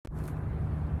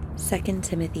2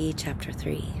 Timothy chapter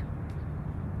 3.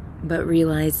 But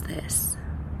realize this,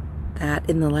 that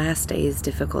in the last days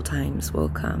difficult times will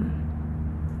come.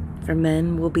 For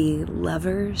men will be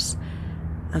lovers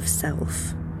of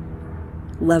self,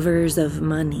 lovers of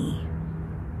money,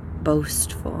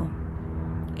 boastful,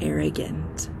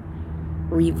 arrogant,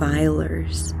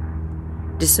 revilers,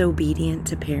 disobedient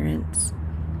to parents,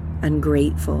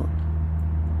 ungrateful,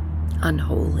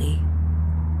 unholy,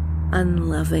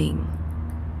 unloving,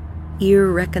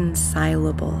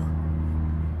 irreconcilable,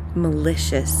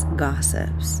 malicious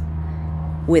gossips,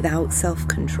 without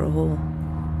self-control,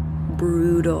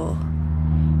 brutal,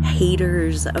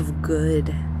 haters of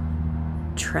good,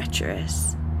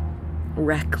 treacherous,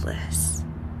 reckless,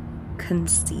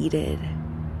 conceited,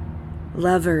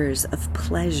 lovers of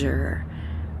pleasure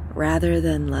rather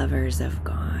than lovers of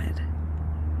God,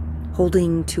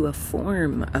 holding to a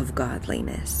form of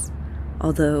godliness,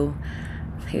 although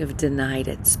they have denied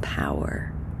its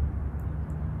power.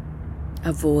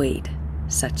 Avoid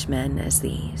such men as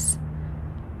these,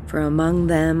 for among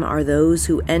them are those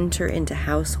who enter into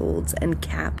households and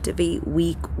captivate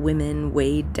weak women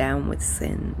weighed down with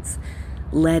sins,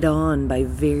 led on by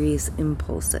various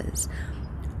impulses,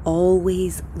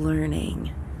 always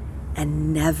learning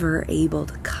and never able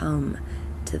to come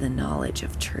to the knowledge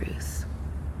of truth.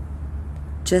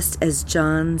 Just as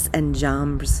Jannes and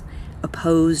Jambres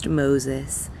opposed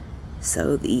Moses,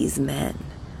 so these men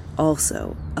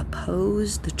also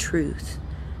oppose the truth.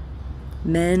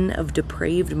 Men of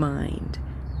depraved mind,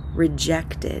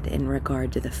 rejected in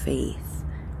regard to the faith.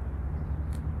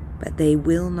 But they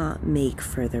will not make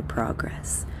further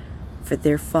progress, for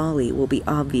their folly will be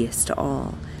obvious to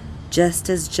all, just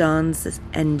as Jannes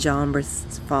and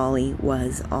Jambres' folly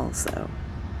was also.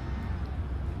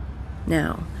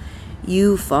 Now,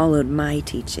 you followed my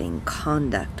teaching,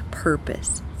 conduct,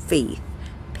 purpose, faith,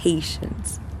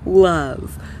 patience,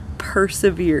 love,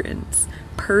 perseverance,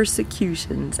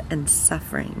 persecutions, and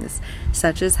sufferings,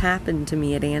 such as happened to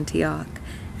me at Antioch,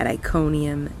 at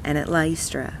Iconium, and at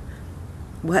Lystra.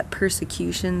 What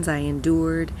persecutions I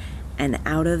endured, and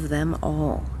out of them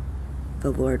all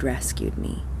the Lord rescued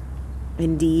me.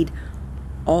 Indeed,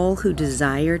 all who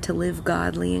desire to live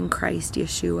godly in Christ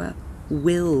Yeshua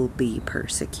will be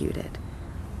persecuted.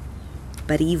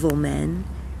 But evil men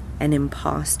and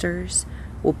impostors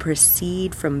will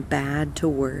proceed from bad to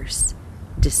worse,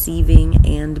 deceiving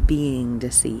and being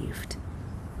deceived.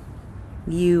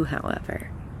 You, however,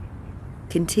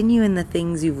 continue in the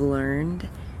things you've learned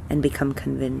and become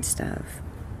convinced of,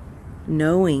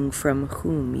 knowing from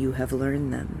whom you have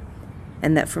learned them,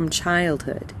 and that from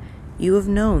childhood you have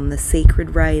known the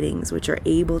sacred writings which are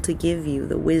able to give you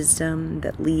the wisdom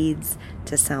that leads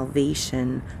to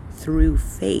salvation through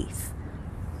faith,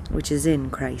 which is in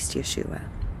Christ Yeshua.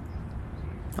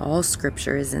 All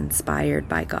Scripture is inspired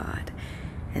by God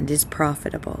and is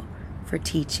profitable for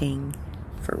teaching,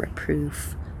 for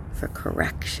reproof, for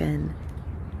correction,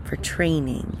 for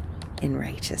training in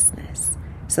righteousness,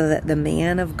 so that the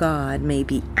man of God may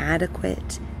be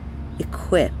adequate,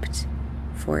 equipped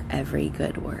for every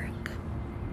good work.